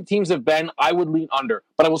way these two teams have been, I would lean under.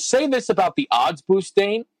 But I will say this about the odds boost,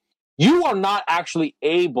 Dane. You are not actually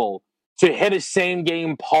able to hit a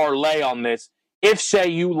same-game parlay on this if, say,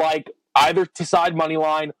 you like either side money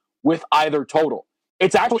line with either total.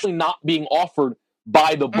 It's actually not being offered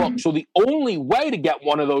by the book. So the only way to get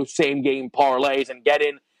one of those same-game parlays and get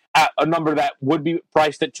in at a number that would be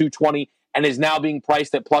priced at 220 and is now being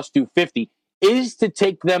priced at plus 250 is to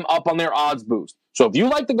take them up on their odds boost. So if you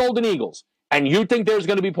like the Golden Eagles and you think there's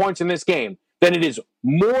going to be points in this game, then it is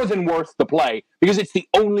more than worth the play because it's the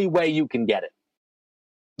only way you can get it.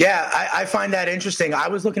 Yeah, I find that interesting. I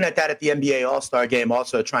was looking at that at the NBA All-Star game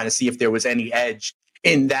also, trying to see if there was any edge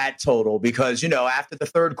in that total because, after the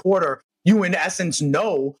third quarter, you in essence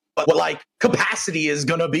know what capacity is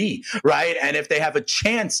going to be, right? And if they have a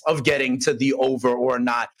chance of getting to the over or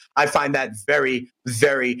not. I find that very,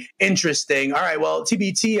 very interesting. All right, well,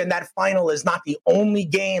 TBT and that final is not the only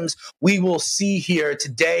games we will see here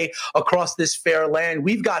today across this fair land.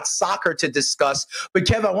 We've got soccer to discuss. But,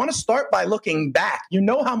 Kev, I want to start by looking back. You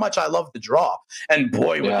know how much I love the draw. And,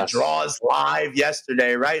 boy, were the draws live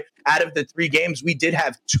yesterday, right? Out of the 3 games, we did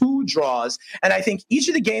have 2 draws. And I think each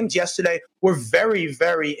of the games yesterday were very,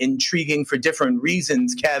 very intriguing for different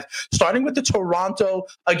reasons, Kev. Starting with the Toronto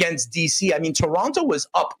against DC. I mean, Toronto was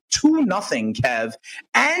up 2-0, Kev,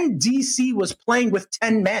 and DC was playing with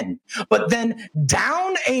 10 men. But then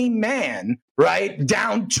down a man, right,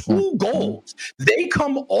 down 2 goals, they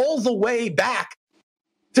come all the way back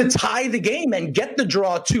to tie the game and get the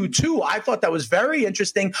draw 2-2. I thought that was very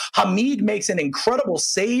interesting. Hamid makes an incredible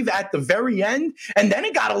save at the very end, and then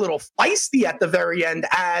it got a little feisty at the very end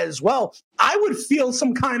as well. I would feel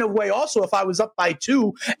some kind of way also if I was up by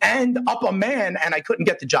 2 and up a man and I couldn't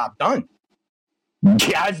get the job done.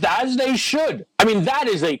 Yeah, as they should. I mean, that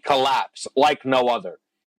is a collapse like no other.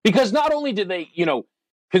 Because not only did they,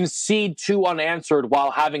 concede 2 unanswered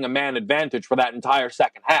while having a man advantage for that entire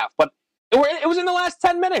second half. But it was in the last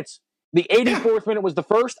 10 minutes. The 84th minute was the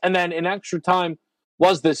first, and then in extra time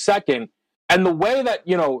was the second. And the way that,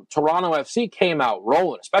 Toronto FC came out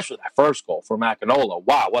rolling, especially that first goal for Makinola,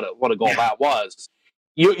 wow, what a goal that was.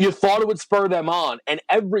 You thought it would spur them on, and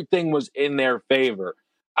everything was in their favor.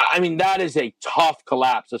 I mean, that is a tough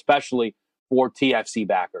collapse, especially for TFC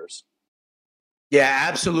backers. Yeah,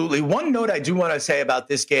 absolutely. One note I do want to say about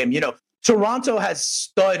this game, Toronto has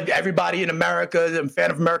stood, everybody in America, a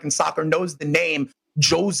fan of American soccer knows the name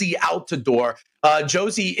Jozy Altidore.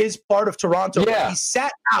 Jozy is part of Toronto. Yeah. But he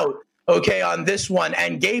sat out, on this one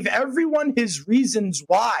and gave everyone his reasons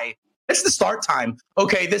why. It's the start time.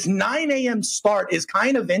 Okay, this 9 a.m. start is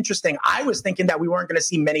kind of interesting. I was thinking that we weren't going to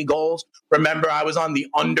see many goals. Remember, I was on the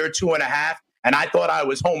under 2.5, and I thought I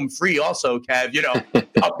was home free also, Kev,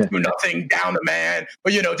 up to nothing, down the man.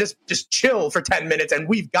 But, just chill for 10 minutes, and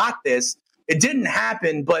we've got this. It didn't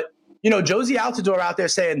happen, but, Jozy Altidore out there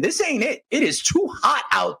saying, this ain't it. It is too hot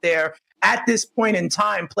out there at this point in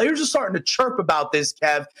time. Players are starting to chirp about this,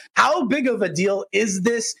 Kev. How big of a deal is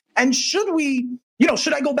this? And should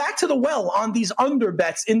I go back to the well on these under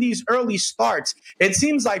bets in these early starts? It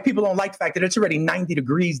seems like people don't like the fact that it's already 90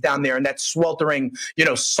 degrees down there in that sweltering,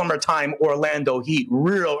 summertime Orlando heat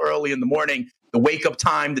real early in the morning. The wake-up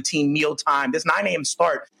time, the team meal time. This 9 a.m.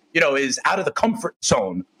 start, is out of the comfort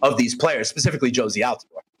zone of these players, specifically Jozy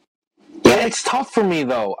Altidore. Yeah, it's tough for me,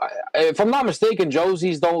 though. If I'm not mistaken,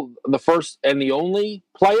 Jozy's the first and the only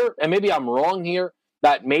player, and maybe I'm wrong here,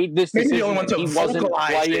 that made this decision. Maybe the only one to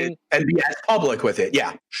vocalize it and be as public with it,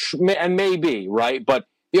 yeah. And maybe, right? But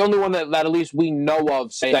the only one that at least we know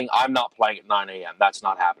of saying, I'm not playing at 9 a.m., that's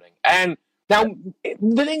not happening. And now,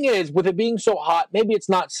 the thing is, with it being so hot, maybe it's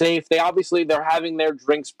not safe. They're having their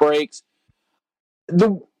drinks breaks.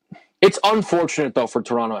 It's unfortunate, though, for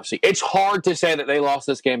Toronto FC. It's hard to say that they lost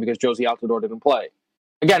this game because Jozy Altidore didn't play.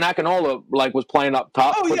 Again, Akinola was playing up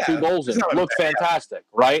top, put 2 goals in. Looked fantastic,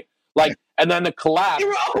 right? And then the collapse.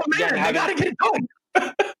 I got to get it done.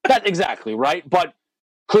 That exactly, right? But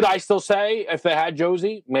could I still say if they had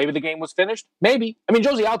Jozy, maybe the game was finished? Maybe. I mean,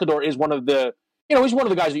 Jozy Altidore is one of the, he's one of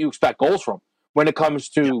the guys that you expect goals from when it comes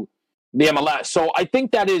to the MLS. So I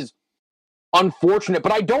think that is unfortunate,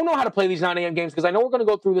 but I don't know how to play these 9 a.m. games because I know we're going to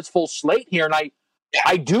go through this full slate here, and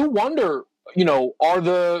I do wonder, are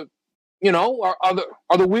the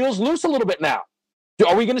wheels loose a little bit now?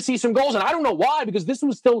 Are we going to see some goals? And I don't know why, because this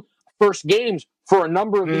was still first games for a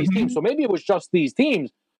number of these teams. So maybe it was just these teams,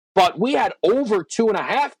 but we had over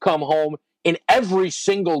 2.5 come home in every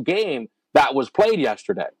single game that was played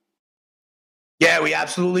yesterday. Yeah, we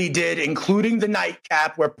absolutely did, including the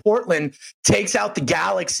nightcap where Portland takes out the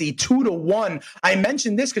Galaxy 2-1. I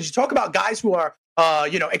mentioned this because you talk about guys who are,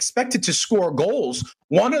 expected to score goals.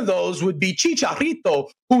 One of those would be Chicharito,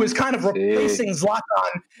 who is kind of replacing Zlatan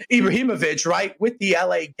Ibrahimovic, right, with the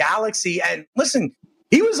LA Galaxy. And listen,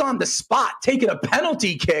 he was on the spot taking a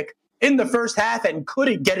penalty kick in the first half and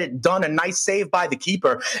couldn't get it done. A nice save by the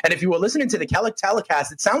keeper. And if you were listening to the Kellock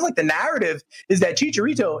telecast, it sounds like the narrative is that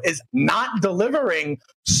Chicharito is not delivering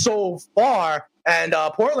so far. And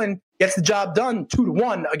Portland gets the job done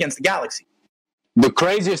 2-1 against the Galaxy. The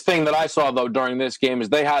craziest thing that I saw, though, during this game is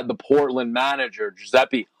they had the Portland manager,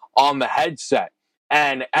 Giuseppe, on the headset.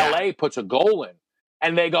 And LA puts a goal in.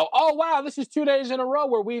 And they go, oh, wow, this is 2 days in a row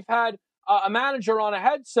where we've had a manager on a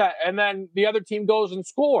headset. And then the other team goes and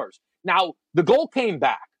scores. Now, the goal came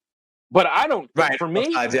back, but I don't, for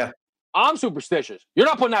me, I'm superstitious. You're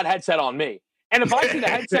not putting that headset on me. And if I see the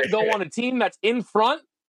headset go on a team that's in front,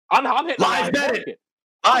 I'm hitting the live market.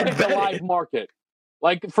 I'm hitting the live market.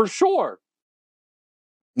 For sure.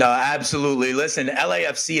 No, absolutely. Listen,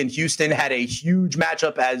 LAFC and Houston had a huge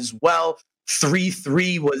matchup as well.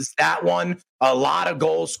 3-3 was that one. A lot of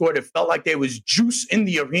goals scored. It felt like there was juice in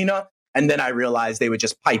the arena. And then I realized they were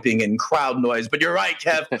just piping in crowd noise. But you're right,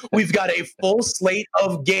 Kev. We've got a full slate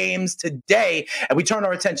of games today, and we turn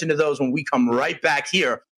our attention to those when we come right back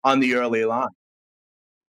here on the Early Line.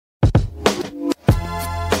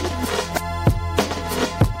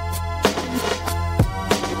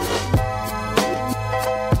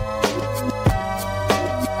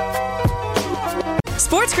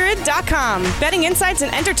 SportsGrid.com. Betting insights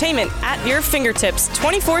and entertainment at your fingertips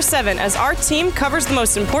 24/7 as our team covers the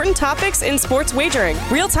most important topics in sports wagering.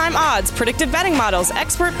 Real-time odds, predictive betting models,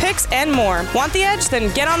 expert picks, and more. Want the edge?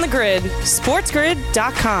 Then get on the grid.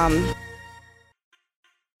 SportsGrid.com.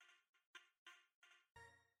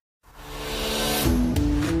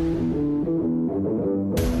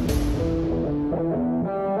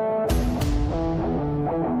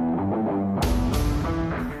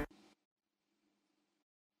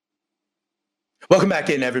 Welcome back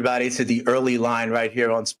in, everybody, to the early line right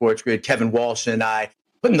here on Sports Grid. Kevin Walsh and I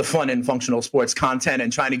putting the fun in functional sports content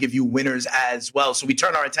and trying to give you winners as well. So we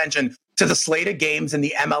turn our attention to the slate of games in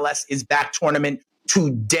the MLS is Back tournament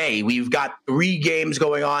today. We've got 3 games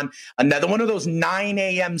going on. Another one of those 9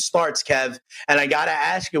 a.m. starts, Kev. And I got to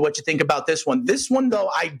ask you what you think about this one. This one,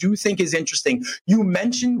 though, I do think is interesting. You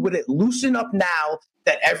mentioned, would it loosen up now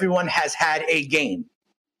that everyone has had a game?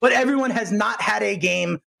 But everyone has not had a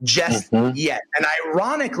game just yet. And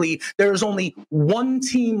ironically, there's only one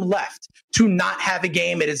team left to not have a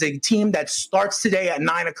game. It is a team that starts today at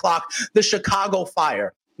 9 o'clock, the Chicago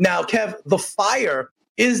Fire. Now, Kev, the Fire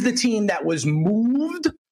is the team that was moved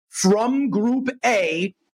from Group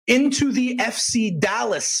A into the FC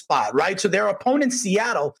Dallas spot, right? So their opponent,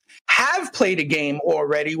 Seattle, have played a game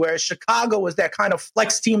already, whereas Chicago was that kind of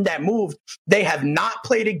flex team that moved. They have not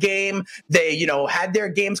played a game. They, had their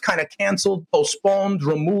games kind of canceled, postponed,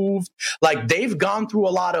 removed. Like, they've gone through a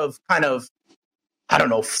lot of kind of,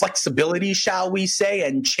 flexibility, shall we say,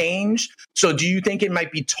 and change. So do you think it might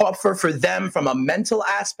be tougher for them from a mental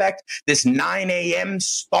aspect? This 9 a.m.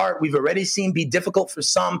 start we've already seen be difficult for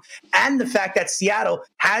some. And the fact that Seattle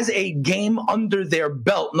has a game under their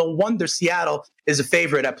belt. No wonder Seattle is a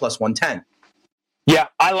favorite at plus 110. Yeah,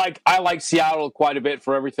 I like Seattle quite a bit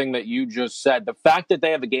for everything that you just said. The fact that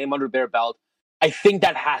they have a game under their belt, I think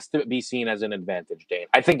that has to be seen as an advantage, Dane.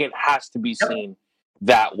 I think it has to be seen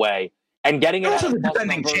that way. And getting it also the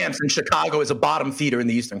defending champs in Chicago is a bottom feeder in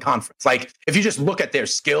the Eastern Conference. Like, if you just look at their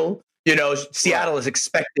skill, Seattle is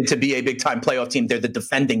expected to be a big-time playoff team. They're the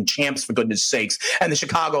defending champs, for goodness sakes. And the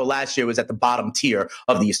Chicago last year was at the bottom tier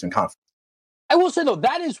of the Eastern Conference. I will say, though,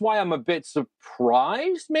 that is why I'm a bit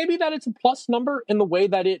surprised maybe that it's a plus number in the way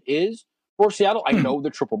that it is for Seattle. I know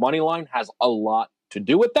the triple money line has a lot to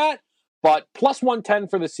do with that, but plus 110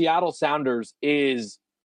 for the Seattle Sounders is,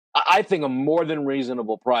 I think, a more than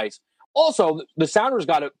reasonable price. Also, the Sounders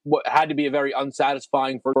what had to be a very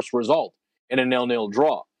unsatisfying first result in a 0-0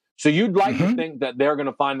 draw. So you'd like to think that they're going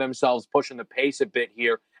to find themselves pushing the pace a bit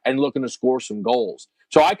here and looking to score some goals.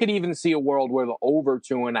 So I could even see a world where the over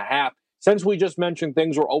 2.5, since we just mentioned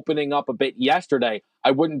things were opening up a bit yesterday,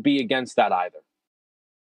 I wouldn't be against that either.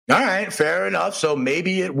 All right, fair enough. So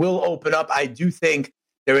maybe it will open up. I do think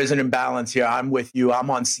there is an imbalance here. I'm with you.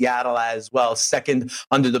 I'm on Seattle as well, second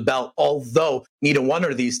under the belt, although neither one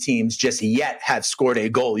of these teams just yet have scored a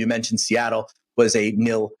goal. You mentioned Seattle was a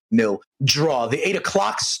 0-0 draw. The 8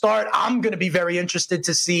 o'clock start, I'm going to be very interested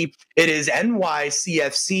to see. It is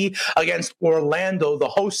NYCFC against Orlando, the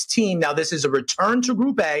host team. Now, this is a return to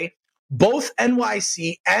Group A. Both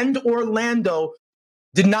NYC and Orlando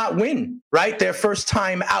did not win, right? Their first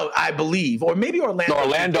time out, I believe. Or maybe Orlando.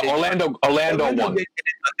 No, Orlando won.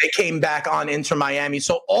 They came back on Inter Miami.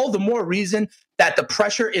 So all the more reason that the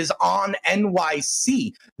pressure is on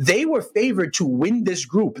NYC. They were favored to win this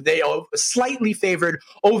group. They are slightly favored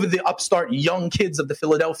over the upstart young kids of the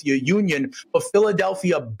Philadelphia Union. But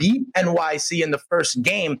Philadelphia beat NYC in the first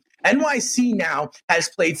game. NYC now has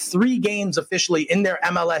played 3 games officially in their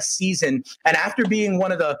MLS season. And after being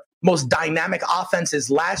one of the most dynamic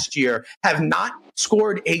offenses last year, have not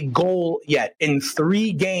scored a goal yet in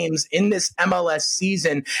 3 games in this MLS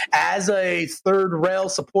season. As a third rail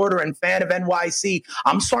supporter and fan of NYC,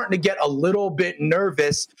 I'm starting to get a little bit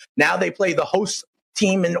nervous. Now they play the host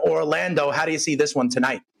team in Orlando. How do you see this one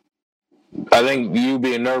tonight? I think you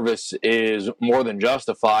being nervous is more than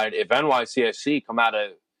justified. If NYCFC come out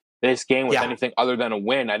of this game with anything other than a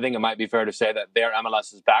win, I think it might be fair to say that their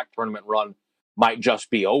MLS is Back tournament run might just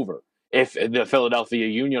be over if the Philadelphia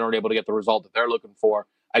Union aren't able to get the result that they're looking for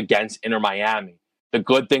against Inter Miami. The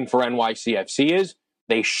good thing for NYCFC is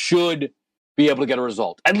they should be able to get a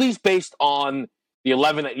result, at least based on the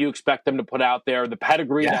 11 that you expect them to put out there, the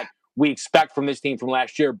pedigree that we expect from this team from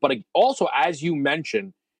last year. But also, as you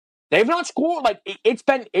mentioned, they've not scored. Like, it's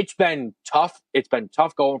been tough. It's been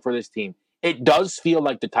tough going for this team. It does feel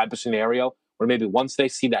like the type of scenario where maybe once they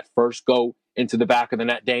see that first go into the back of the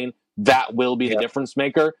net, Dane, that will be the difference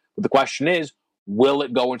maker. But the question is, will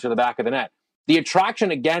it go into the back of the net? The attraction,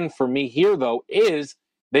 again, for me here, though, is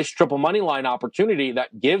this triple money line opportunity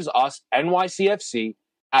that gives us NYCFC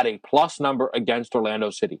at a plus number against Orlando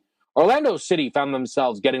City. Orlando City found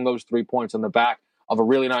themselves getting those 3 points on the back of a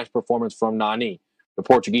really nice performance from Nani, the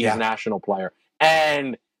Portuguese national player.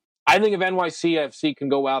 And I think if NYCFC can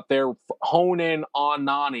go out there, hone in on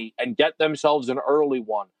Nani, and get themselves an early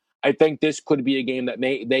one, I think this could be a game that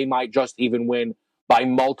they might just even win by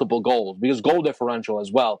multiple goals, because goal differential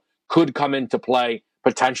as well could come into play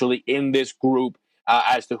potentially in this group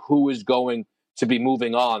as to who is going to be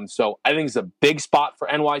moving on. So I think it's a big spot for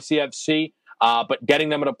NYCFC, but getting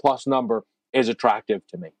them at a plus number is attractive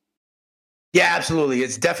to me. Yeah, absolutely.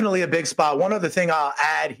 It's definitely a big spot. One other thing I'll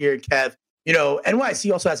add here, Kev,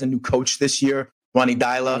 NYC also has a new coach this year, Ronnie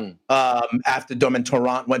Dyla, after Domen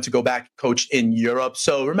Torrent went to go back coach in Europe.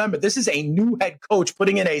 So remember, this is a new head coach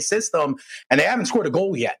putting in a system, and they haven't scored a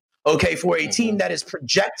goal yet. Okay, for a team that is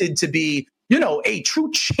projected to be, a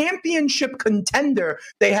true championship contender,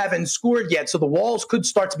 they haven't scored yet. So the walls could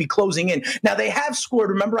start to be closing in. Now, they have scored.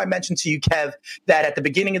 Remember, I mentioned to you, Kev, that at the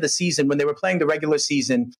beginning of the season, when they were playing the regular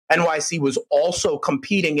season, NYC was also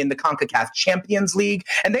competing in the CONCACAF Champions League,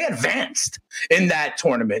 and they advanced in that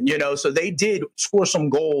tournament, So they did score some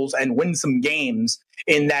goals and win some games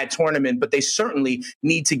in that tournament, but they certainly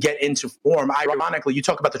need to get into form. Ironically, you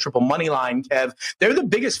talk about the triple money line, Kev. They're the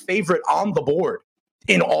biggest favorite on the board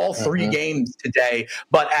in all three games today,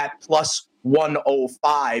 but at plus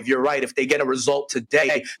 105. You're right. If they get a result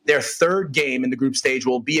today, their third game in the group stage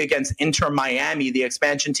will be against Inter Miami, the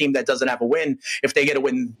expansion team that doesn't have a win. If they get a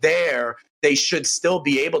win there, they should still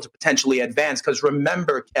be able to potentially advance. Because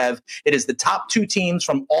remember, Kev, it is the top two teams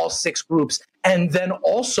from all six groups, and then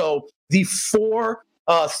also the four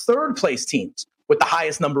third place teams with the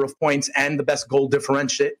highest number of points and the best goal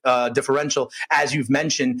differential, as you've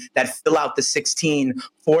mentioned, that fill out the 16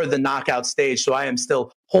 for the knockout stage. So I am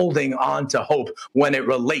still holding on to hope when it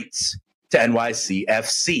relates to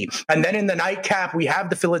NYCFC. And then in the nightcap, we have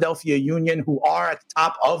the Philadelphia Union, who are at the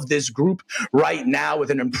top of this group right now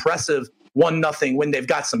with an impressive 1-0 win. They've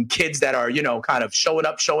got some kids that are, kind of showing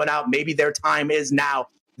up, showing out. Maybe their time is now.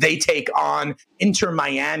 They take on Inter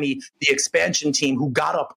Miami, the expansion team, who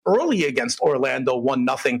got up early against Orlando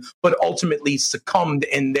 1-0, but ultimately succumbed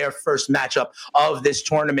in their first matchup of this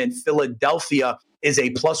tournament. Philadelphia is a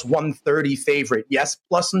plus 130 favorite. Yes,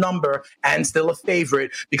 plus number and still a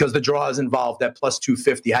favorite because the draw is involved at plus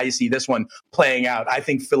 250. How do you see this one playing out? I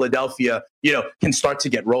think Philadelphia, can start to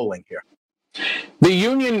get rolling here. The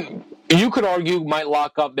Union, you could argue, might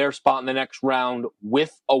lock up their spot in the next round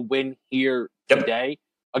with a win here today.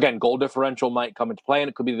 Again, goal differential might come into play, and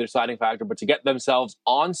it could be the deciding factor. But to get themselves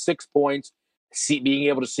on 6 points, being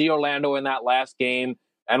able to see Orlando in that last game,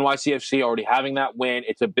 NYCFC already having that win,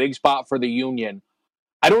 it's a big spot for the Union.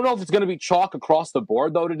 I don't know if it's going to be chalk across the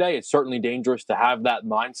board, though, today. It's certainly dangerous to have that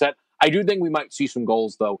mindset. I do think we might see some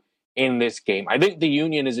goals, though, in this game. I think the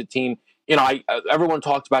Union is a team, everyone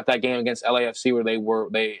talked about that game against LAFC where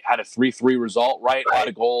they had a 3-3 result, right? A lot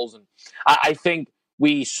of goals. And I think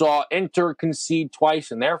we saw Inter concede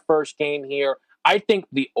twice in their first game here. I think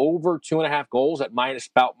the over 2.5 goals at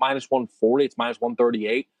about minus 140, it's minus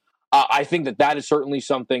 138. I think that is certainly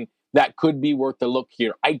something that could be worth the look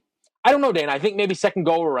here. I don't know, Dan. I think maybe second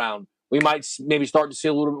go around, we might maybe start to see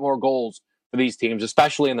a little bit more goals for these teams,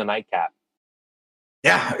 especially in the nightcap.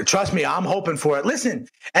 Yeah, trust me, I'm hoping for it. Listen,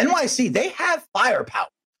 NYC, they have firepower.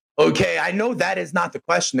 Okay, I know that is not the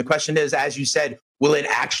question. The question is, as you said, will it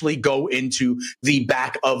actually go into the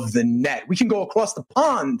back of the net? We can go across the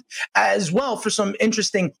pond as well for some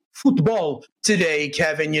interesting football today,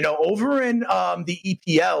 Kevin. Over in the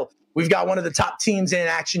EPL, we've got one of the top teams in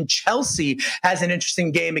action. Chelsea has an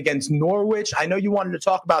interesting game against Norwich. I know you wanted to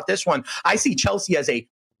talk about this one. I see Chelsea as a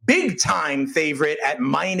big-time favorite at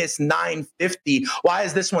minus 950. Why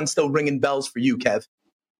is this one still ringing bells for you, Kev?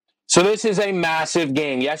 So this is a massive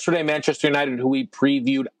game. Yesterday, Manchester United, who we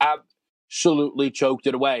previewed, absolutely choked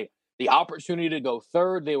it away. The opportunity to go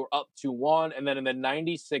third, they were up 2-1, and then in the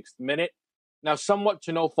 96th minute, now somewhat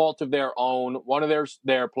to no fault of their own, one of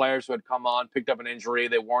their players who had come on picked up an injury.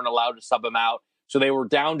 They weren't allowed to sub him out, so they were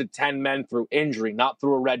down to 10 men through injury, not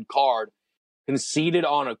through a red card, conceded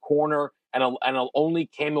on a corner, and only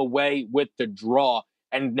came away with the draw.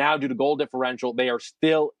 And now, due to goal differential, they are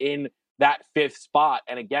still in that 5th spot.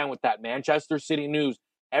 And again, with that Manchester City news,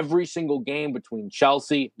 every single game between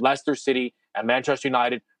Chelsea, Leicester City, and Manchester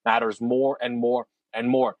United matters more and more and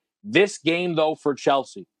more. This game, though, for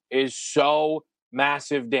Chelsea is so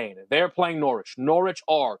massive, Dane. They're playing Norwich. Norwich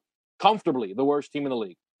are comfortably the worst team in the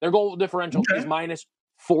league. Their goal differential is minus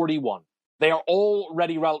 41. They are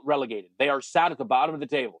already relegated. They are sat at the bottom of the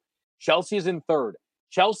table. Chelsea is in 3rd.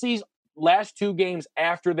 Chelsea's last 2 games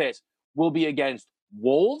after this will be against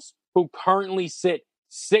Wolves, who currently sit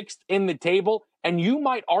 6th in the table, and you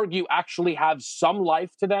might argue actually have some life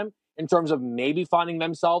to them in terms of maybe finding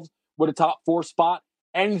themselves with a top 4 spot,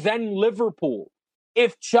 and then Liverpool.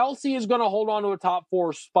 If Chelsea is going to hold on to a top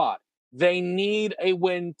 4 spot, they need a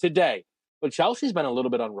win today. But Chelsea's been a little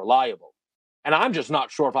bit unreliable, and I'm just not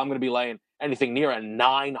sure if I'm going to be laying anything near a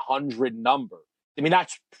 900 number. I mean,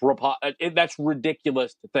 that's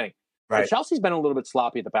ridiculous to think. Right. But Chelsea's been a little bit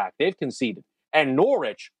sloppy at the back. They've conceded. And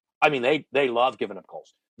Norwich, I mean, they love giving up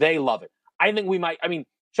goals. They love it. I think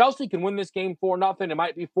Chelsea can win this game 4-0. It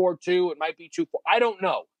might be 4-2. It might be 2-4. I don't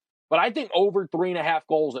know. But I think over 3.5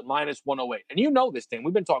 goals at -108. And you know this, Dan.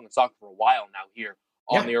 We've been talking soccer for a while now here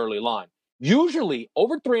on the early line. Usually,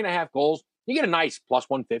 over 3.5 goals, you get a nice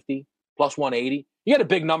 +150, +180. You get a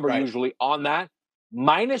big number usually on that.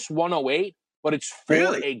 -108, but it's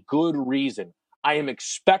for a good reason. I am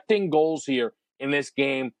expecting goals here in this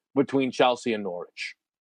game between Chelsea and Norwich.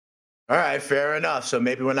 All right, fair enough. So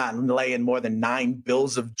maybe we're not laying more than 9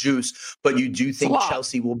 bills of juice, but you do think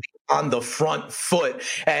Chelsea will be on the front foot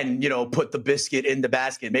and, put the biscuit in the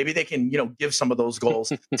basket. Maybe they can, give some of those goals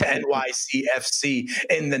to NYCFC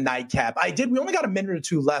in the nightcap. We only got a minute or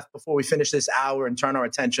two left before we finish this hour and turn our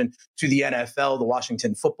attention to the NFL, the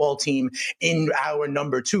Washington football team in hour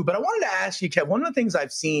number 2. But I wanted to ask you, Kev, one of the things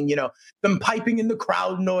I've seen, them piping in the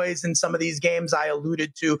crowd noise in some of these games I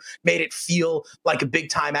alluded to made it feel like a big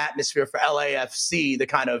time atmosphere for LAFC, the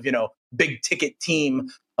kind of, big ticket team,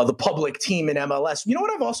 the public team in MLS. You know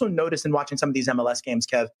what I've also noticed in watching some of these MLS games,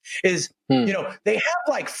 Kev, is, they have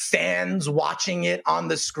like fans watching it on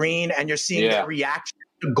the screen and you're seeing their reaction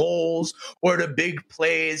to goals or to big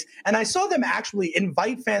plays. And I saw them actually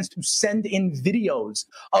invite fans to send in videos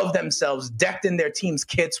of themselves decked in their team's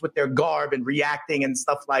kits with their garb and reacting and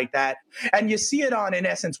stuff like that. And you see it on, in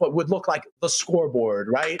essence, what would look like the scoreboard,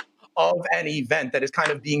 right, of an event that is kind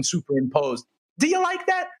of being superimposed. Do you like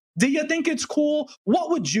that? Do you think it's cool? What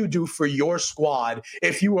would you do for your squad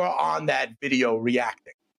if you were on that video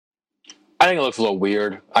reacting? I think it looks a little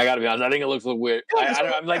weird. I got to be honest. I think it looks a little weird.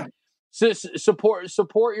 I'm like,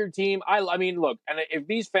 support your team. I mean, look, and if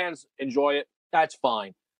these fans enjoy it, that's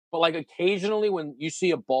fine. But like occasionally when you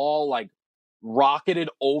see a ball like rocketed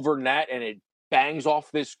over net and it bangs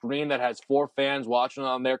off this screen that has 4 fans watching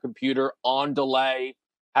on their computer on delay,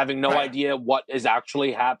 having no idea what is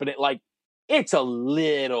actually happening, like, it's a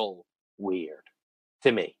little weird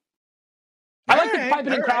to me. I like the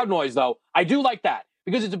piping and crowd noise, though. I do like that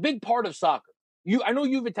because it's a big part of soccer. I know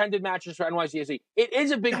you've attended matches for NYCFC. It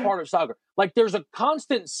is a big part of soccer. Like, there's a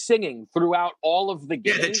constant singing throughout all of the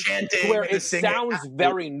games, the chanting, where it sounds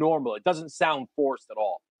very normal. It doesn't sound forced at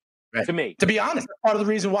all. To me. To be honest, part of the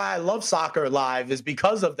reason why I love soccer live is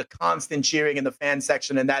because of the constant cheering in the fan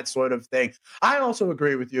section and that sort of thing. I also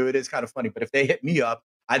agree with you. It is kind of funny, but if they hit me up,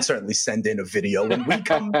 I'd certainly send in a video. When we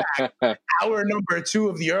come back, hour number 2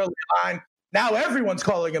 of the early line, now everyone's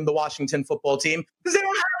calling him the Washington football team because they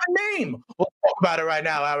don't have a name. We'll talk about it right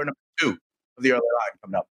now, hour number 2 of the early line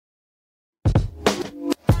coming up.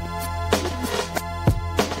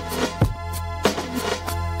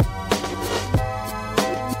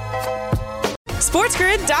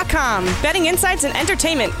 SportsGrid.com. Betting insights and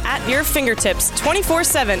entertainment at your fingertips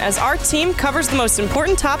 24/7 as our team covers the most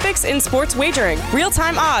important topics in sports wagering.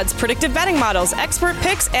 Real-time odds, predictive betting models, expert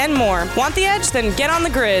picks, and more. Want the edge? Then get on the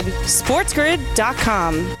grid.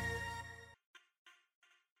 SportsGrid.com.